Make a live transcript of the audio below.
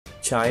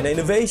China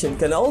innovation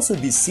can also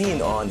be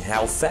seen on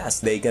how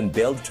fast they can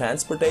build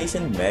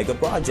transportation mega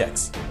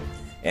projects.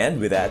 And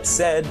with that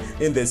said,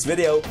 in this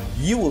video,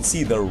 you will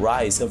see the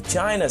rise of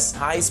China's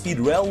high-speed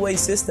railway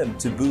system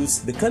to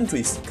boost the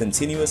country's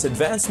continuous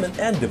advancement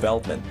and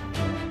development.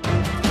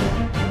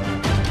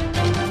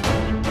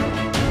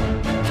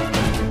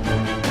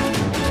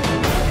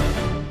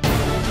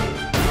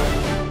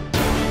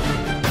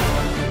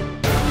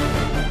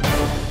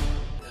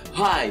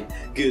 Hi,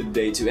 good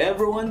day to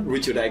everyone,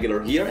 Richard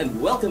Aguilar here and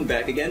welcome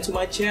back again to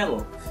my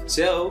channel.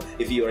 So,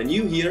 if you are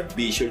new here,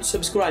 be sure to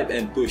subscribe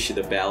and push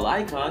the bell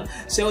icon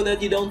so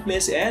that you don't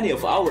miss any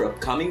of our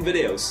upcoming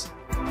videos.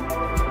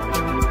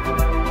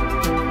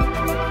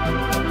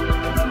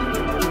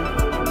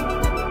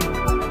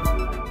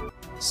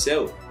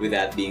 So, with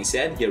that being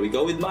said, here we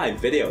go with my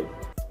video.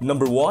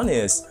 Number 1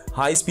 is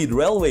high-speed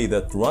railway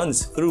that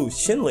runs through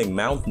Xinling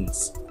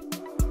Mountains.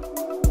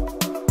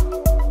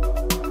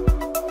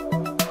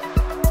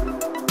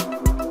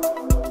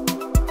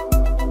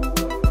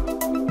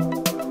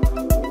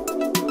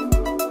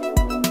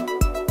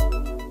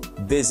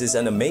 This is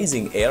an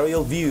amazing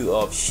aerial view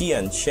of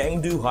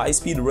Xi'an-Chengdu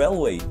High-Speed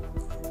Railway.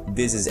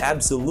 This is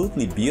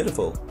absolutely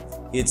beautiful.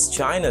 It's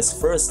China's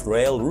first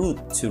rail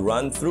route to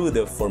run through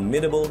the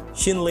formidable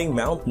Xinling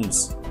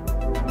Mountains.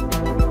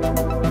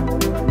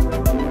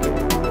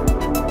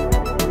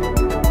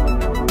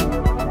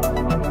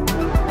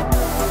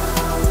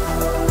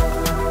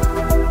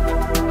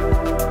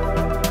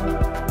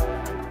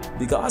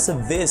 Because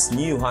of this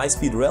new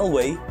high-speed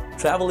railway,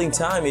 traveling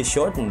time is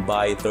shortened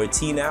by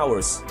 13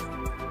 hours.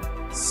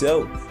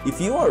 So, if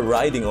you are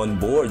riding on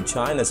board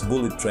China's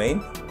bullet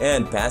train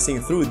and passing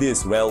through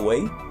this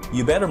railway,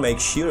 you better make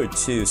sure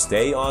to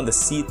stay on the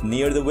seat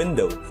near the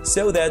window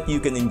so that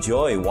you can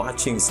enjoy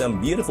watching some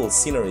beautiful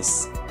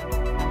sceneries.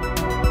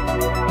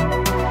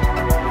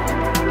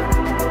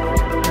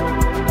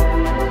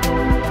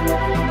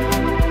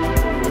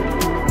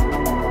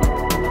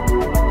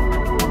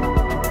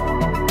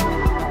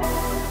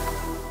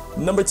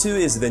 Number 2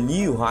 is the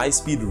new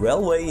high-speed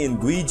railway in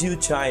Guizhou,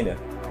 China.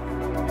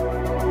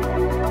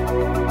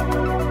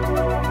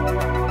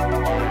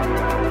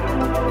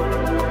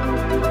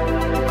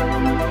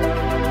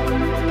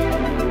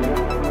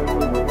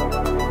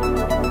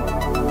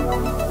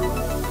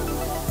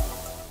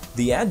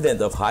 The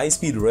advent of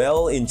high-speed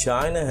rail in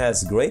China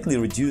has greatly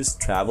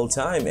reduced travel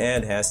time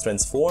and has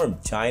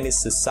transformed Chinese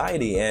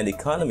society and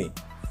economy.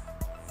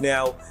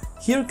 Now,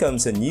 here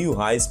comes a new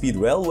high-speed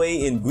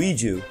railway in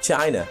Guizhou,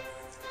 China.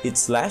 It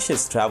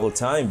slashes travel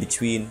time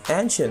between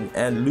Anshan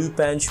and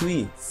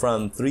Lupanshui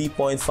from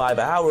 3.5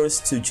 hours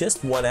to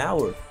just 1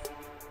 hour.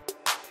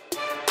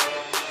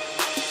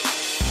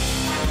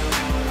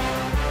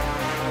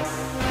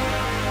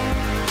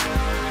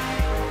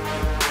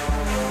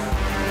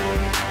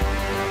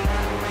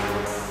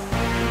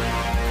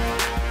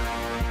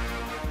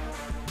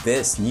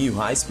 This new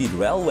high-speed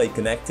railway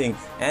connecting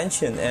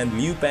Anshan and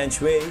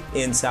Lupanshui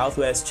in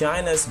southwest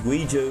China's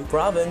Guizhou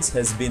province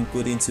has been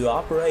put into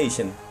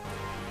operation.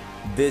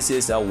 This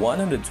is a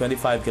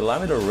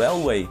 125-kilometer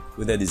railway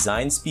with a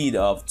design speed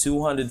of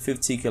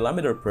 250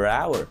 km per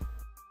hour.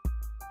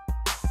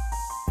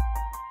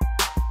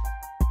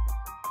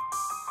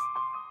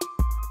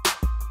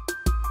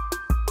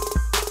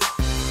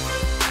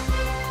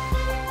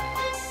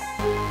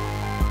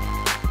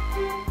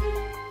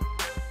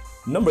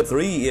 Number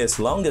 3 is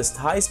longest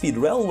high-speed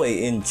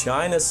railway in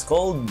China's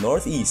cold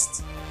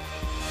northeast.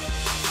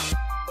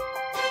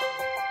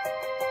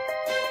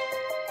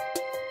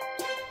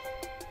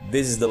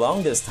 This is the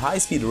longest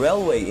high-speed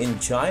railway in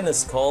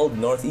China's cold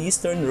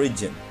northeastern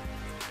region.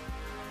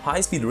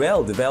 High-speed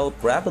rail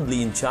developed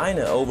rapidly in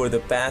China over the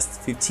past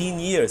 15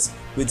 years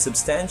with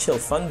substantial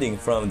funding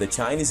from the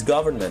Chinese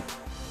government.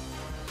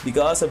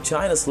 Because of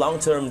China's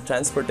long-term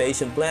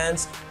transportation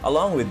plans,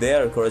 along with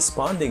their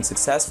corresponding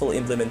successful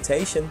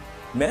implementation,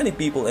 many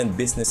people and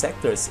business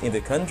sectors in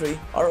the country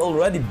are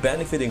already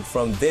benefiting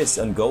from these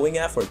ongoing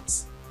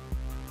efforts.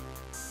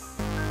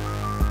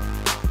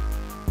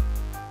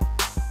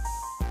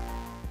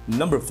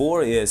 Number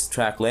 4 is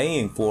track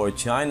laying for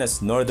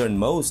China's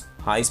northernmost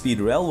high-speed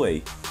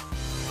railway.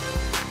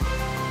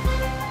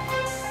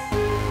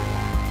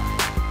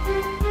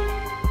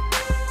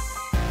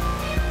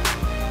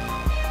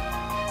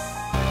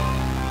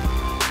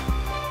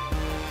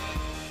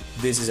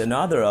 This is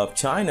another of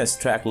China's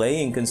track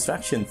laying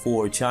construction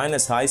for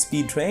China's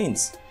high-speed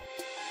trains.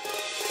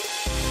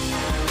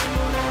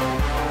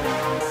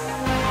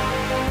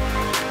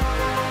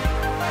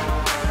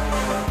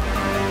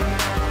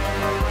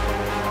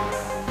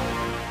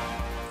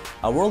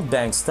 A World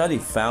Bank study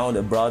found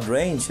a broad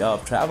range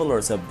of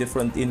travelers of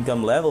different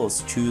income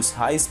levels choose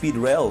high-speed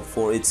rail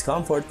for its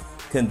comfort,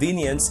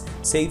 convenience,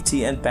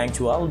 safety, and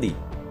punctuality.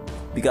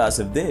 Because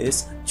of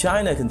this,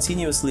 China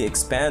continuously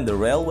expands the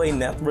railway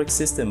network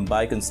system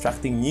by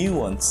constructing new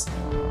ones.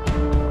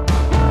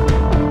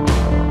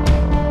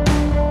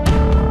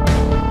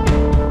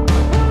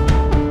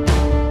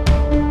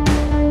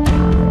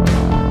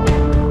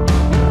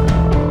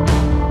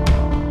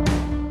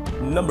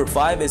 Number Number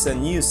 5 is a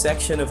new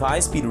section of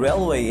high-speed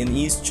railway in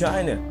East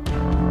China.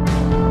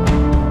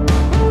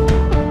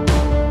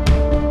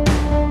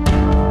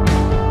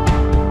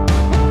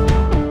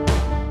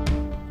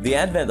 The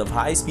advent of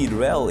high-speed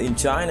rail in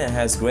China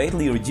has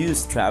greatly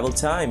reduced travel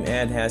time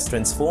and has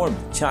transformed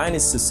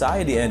Chinese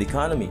society and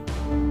economy.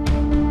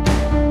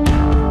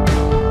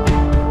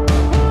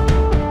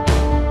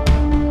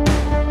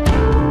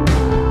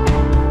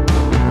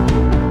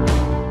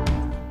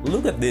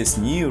 Look at this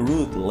new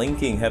route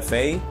linking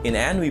Hefei in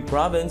Anhui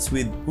Province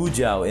with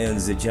Huzhou in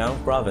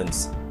Zhejiang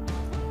Province.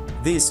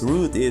 This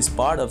route is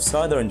part of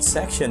southern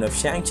section of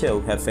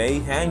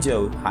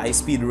Shangqiu-Hefei-Hangzhou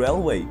high-speed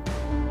railway.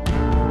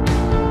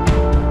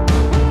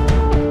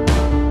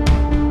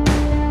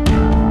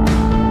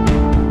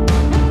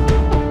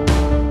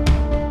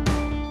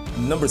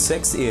 Number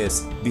 6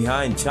 is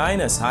behind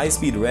China's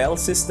high-speed rail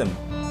system.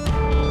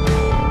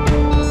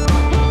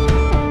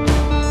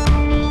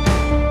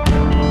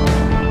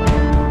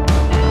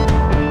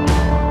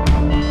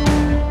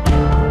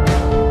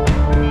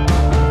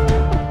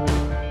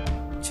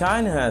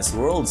 China has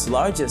world's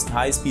largest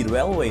high-speed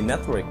railway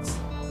networks.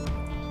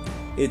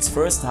 Its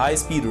first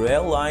high-speed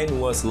rail line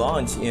was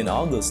launched in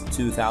August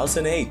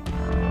 2008.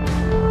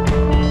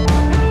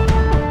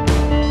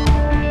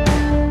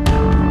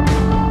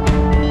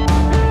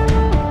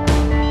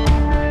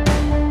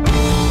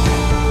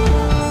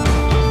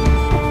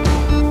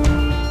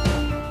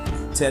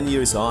 Ten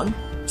years on,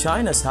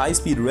 China's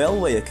high-speed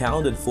railway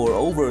accounted for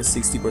over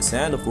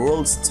 60% of the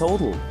world's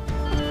total.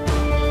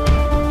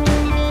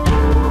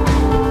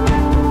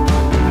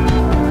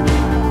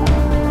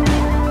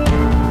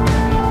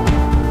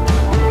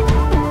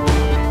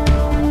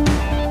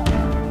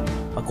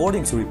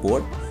 According to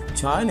report,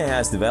 China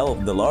has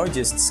developed the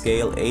largest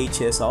scale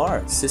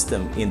HSR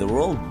system in the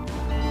world.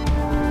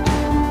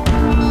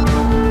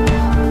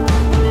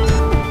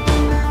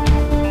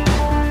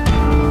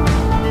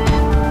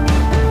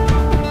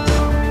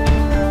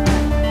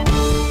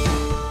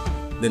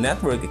 The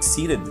network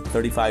exceeded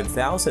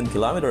 35,000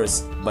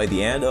 kilometers by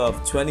the end of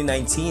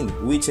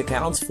 2019, which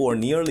accounts for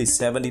nearly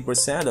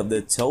 70% of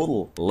the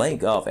total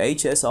length of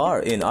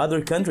HSR in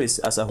other countries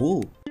as a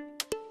whole.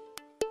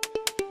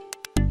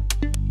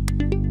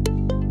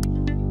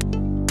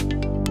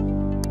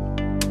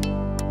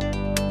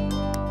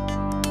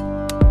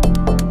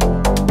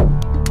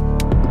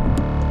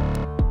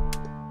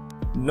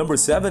 Number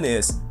 7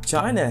 is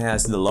China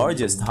has the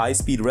largest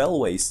high-speed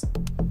railways.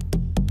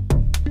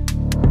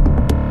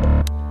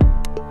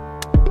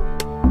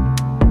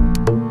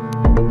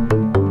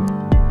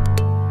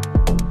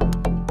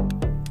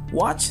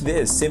 Watch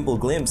this simple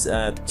glimpse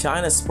at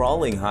China's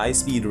sprawling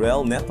high-speed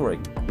rail network,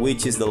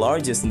 which is the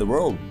largest in the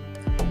world.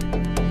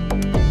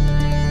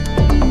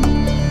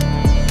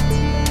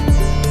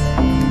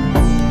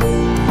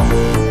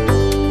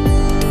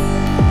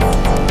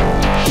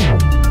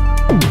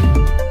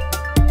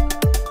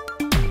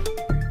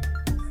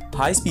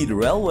 High-speed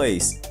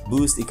railways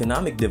boost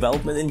economic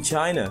development in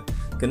China.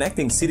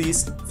 Connecting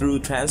cities through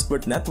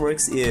transport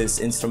networks is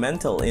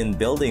instrumental in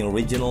building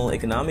regional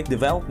economic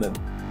development.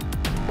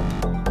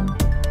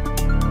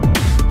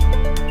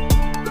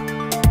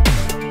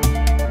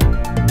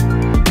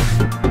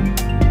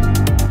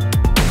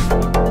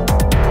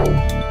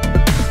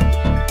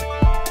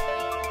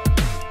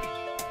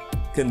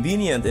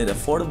 Convenient and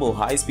affordable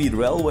high-speed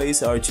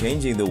railways are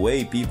changing the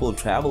way people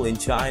travel in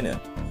China.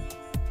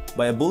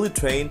 By a bullet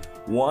train,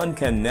 one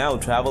can now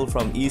travel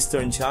from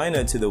eastern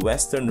China to the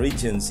western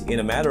regions in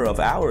a matter of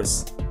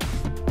hours.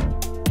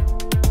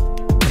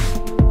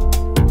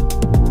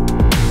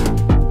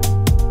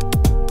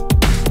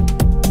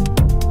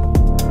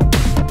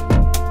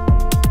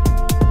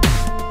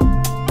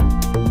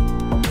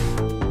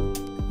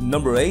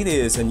 Number 8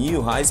 is a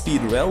new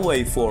high-speed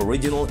railway for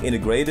regional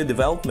integrated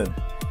development.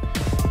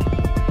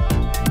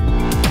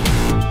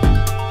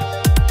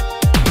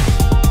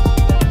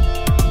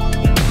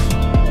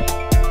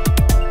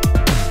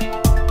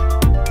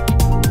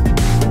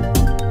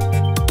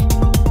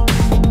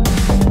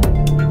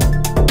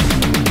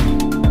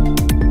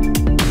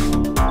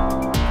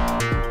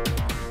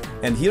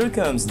 And here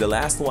comes the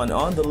last one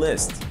on the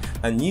list.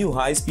 A new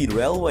high-speed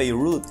railway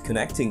route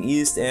connecting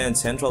East and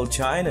Central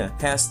China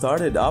has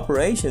started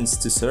operations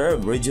to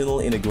serve regional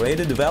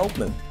integrated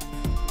development.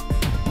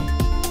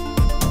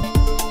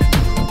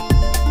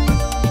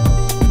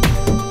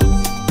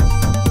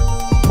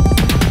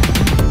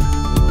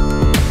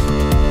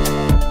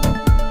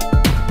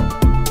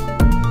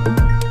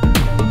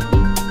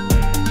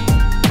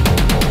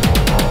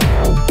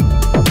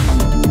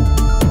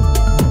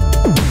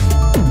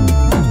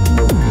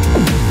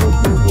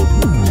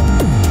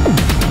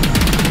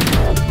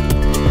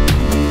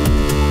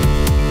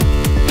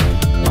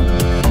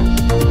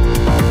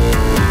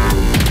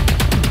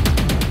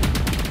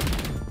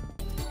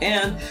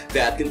 And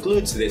that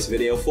concludes this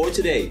video for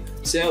today.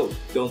 So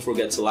don't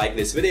forget to like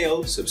this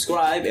video,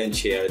 subscribe, and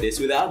share this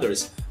with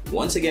others.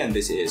 Once again,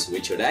 this is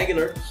Richard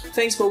Aguilar.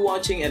 Thanks for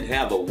watching and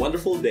have a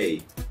wonderful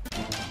day.